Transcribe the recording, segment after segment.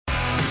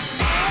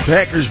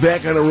Packers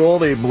back on a roll.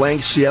 They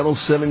blanked Seattle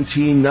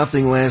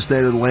 17-0 last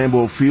night at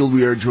Lambeau Field.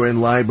 We are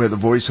joined live by the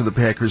voice of the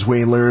Packers,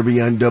 Wayne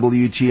Larrivee, on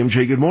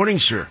WTMJ. Good morning,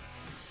 sir.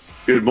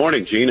 Good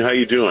morning, Gene. How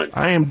you doing?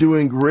 I am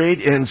doing great,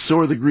 and so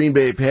are the Green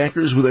Bay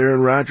Packers with Aaron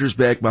Rodgers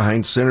back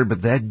behind center.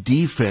 But that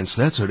defense,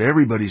 that's what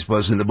everybody's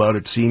buzzing about,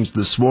 it seems,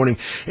 this morning.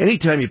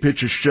 Anytime you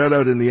pitch a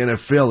shutout in the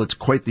NFL, it's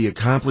quite the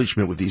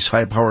accomplishment with these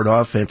high-powered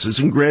offenses.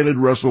 And granted,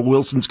 Russell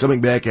Wilson's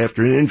coming back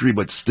after an injury,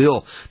 but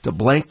still, to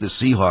blank the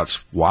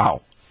Seahawks,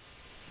 wow.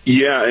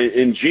 Yeah,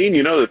 and Gene,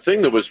 the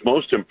thing that was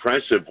most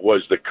impressive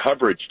was the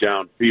coverage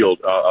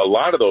downfield. A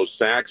lot of those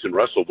sacks, and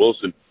Russell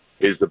Wilson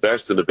is the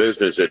best in the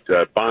business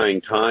at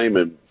buying time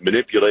and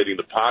manipulating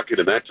the pocket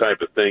and that type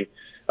of thing.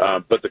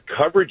 But the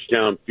coverage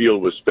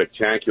downfield was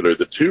spectacular.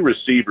 The two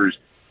receivers,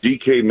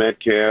 DK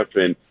Metcalf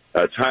and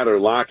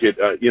Tyler Lockett,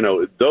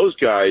 those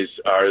guys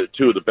are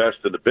two of the best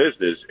in the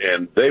business,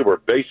 and they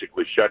were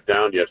basically shut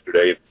down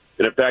yesterday.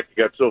 And in fact, it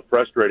got so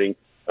frustrating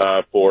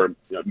for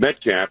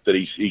Metcalf that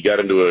he got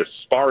into a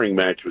sparring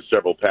match with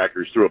several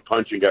Packers, threw a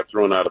punch and got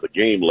thrown out of the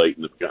game late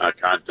in the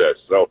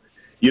contest. So,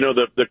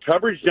 the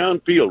coverage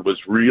downfield was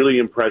really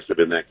impressive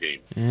in that game.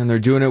 And they're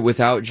doing it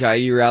without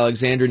Jair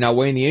Alexander. Now,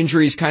 Wayne, the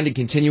injuries kind of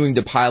continuing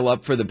to pile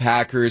up for the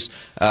Packers.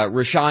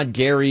 Rashawn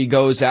Gary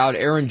goes out.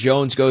 Aaron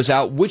Jones goes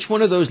out. Which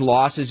one of those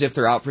losses, if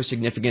they're out for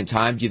significant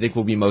time, do you think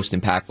will be most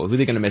impactful? Who are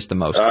they going to miss the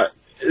most?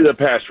 The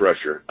pass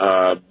rusher.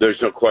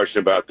 There's no question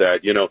about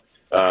that.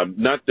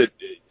 Not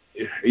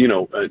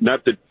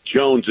that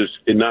Jones is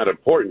not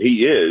important.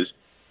 He is.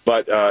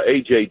 But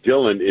A.J.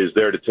 Dillon is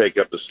there to take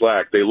up the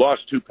slack. They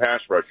lost two pass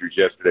rushers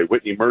yesterday.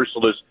 Whitney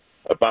Merciless,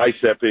 a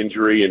bicep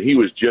injury, and he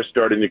was just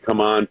starting to come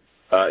on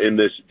in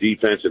this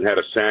defense and had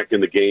a sack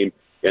in the game.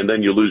 And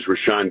then you lose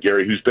Rashawn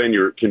Gary, who's been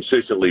your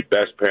consistently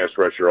best pass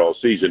rusher all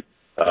season.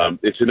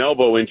 It's an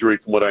elbow injury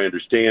from what I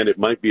understand. It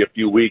might be a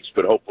few weeks,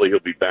 but hopefully he'll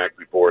be back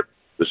before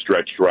the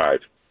stretch drive.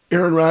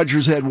 Aaron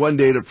Rodgers had one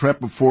day to prep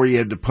before he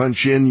had to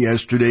punch in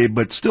yesterday,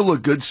 but still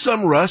looked good.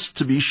 Some rust,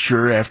 to be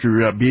sure,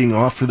 after being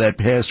off for that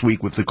past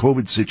week with the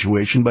COVID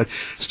situation, but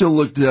still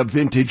looked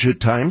vintage at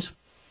times.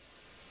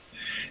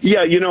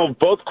 Yeah,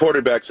 both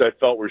quarterbacks I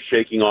felt were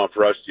shaking off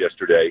rust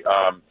yesterday.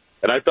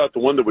 And I thought the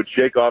one that would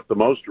shake off the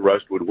most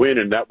rust would win,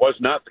 and that was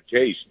not the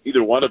case.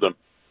 Either one of them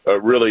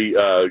really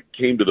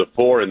came to the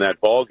fore in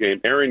that ball game.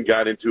 Aaron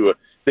got into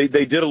they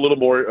did a little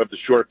more of the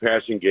short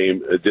passing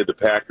game, did the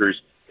Packers,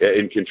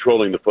 in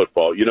controlling the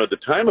football. The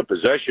time of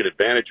possession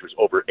advantage was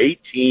over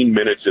 18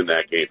 minutes in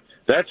that game.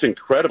 That's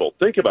incredible.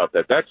 Think about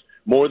that. That's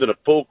more than a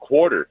full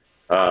quarter.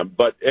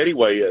 But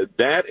anyway,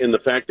 that and the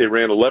fact they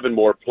ran 11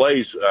 more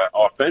plays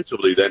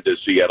offensively than to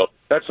Seattle,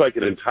 that's like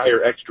an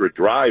entire extra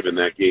drive in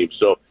that game.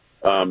 So,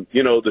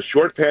 the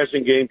short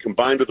passing game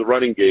combined with the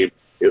running game,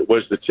 it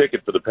was the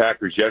ticket for the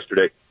Packers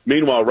yesterday.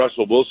 Meanwhile,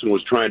 Russell Wilson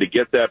was trying to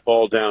get that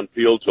ball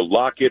downfield to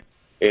Lockett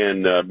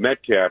and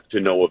Metcalf to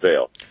no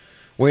avail.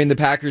 Wayne, the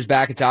Packers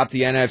back atop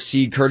the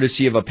NFC,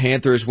 courtesy of a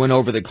Panthers win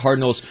over the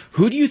Cardinals.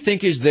 Who do you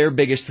think is their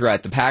biggest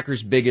threat, the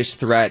Packers' biggest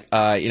threat,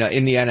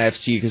 in the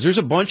NFC? Because there's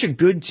a bunch of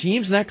good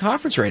teams in that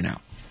conference right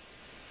now.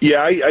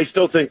 Yeah, I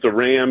still think the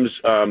Rams,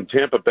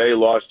 Tampa Bay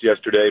lost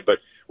yesterday, but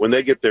when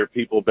they get their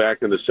people back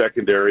in the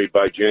secondary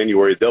by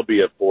January, they'll be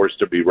a force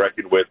to be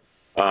reckoned with.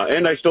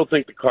 And I still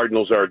think the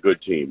Cardinals are a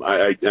good team.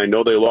 I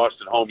know they lost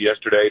at home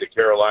yesterday to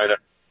Carolina,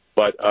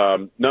 but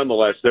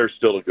nonetheless, they're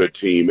still a good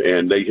team,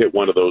 and they hit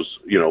one of those,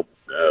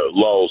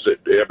 lulls that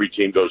every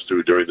team goes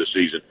through during the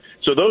season.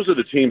 So those are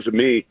the teams, to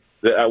me,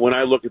 that when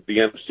I look at the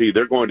NFC,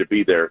 they're going to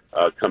be there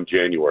come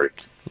January.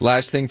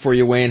 Last thing for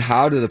you, Wayne,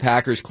 how do the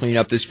Packers clean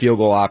up this field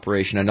goal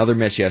operation? Another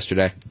miss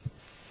yesterday.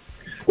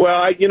 Well,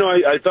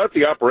 I thought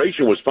the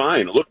operation was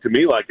fine. It looked to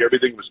me like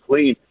everything was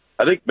clean.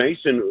 I think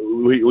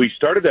Mason, we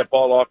started that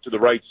ball off to the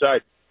right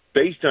side.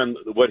 Based on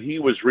what he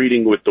was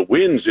reading with the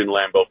winds in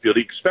Lambeau Field,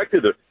 he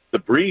expected the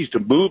breeze to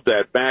move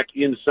that back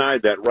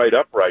inside that right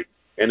upright,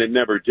 and it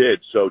never did.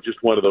 So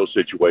just one of those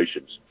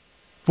situations.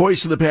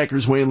 Voice of the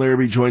Packers, Wayne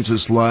Larrivee, joins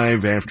us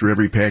live after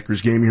every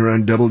Packers game here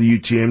on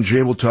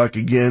WTMJ. We'll talk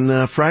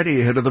again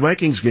Friday ahead of the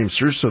Vikings game,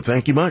 sir, so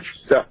thank you much.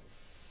 Yeah.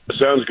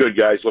 Sounds good,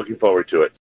 guys. Looking forward to it.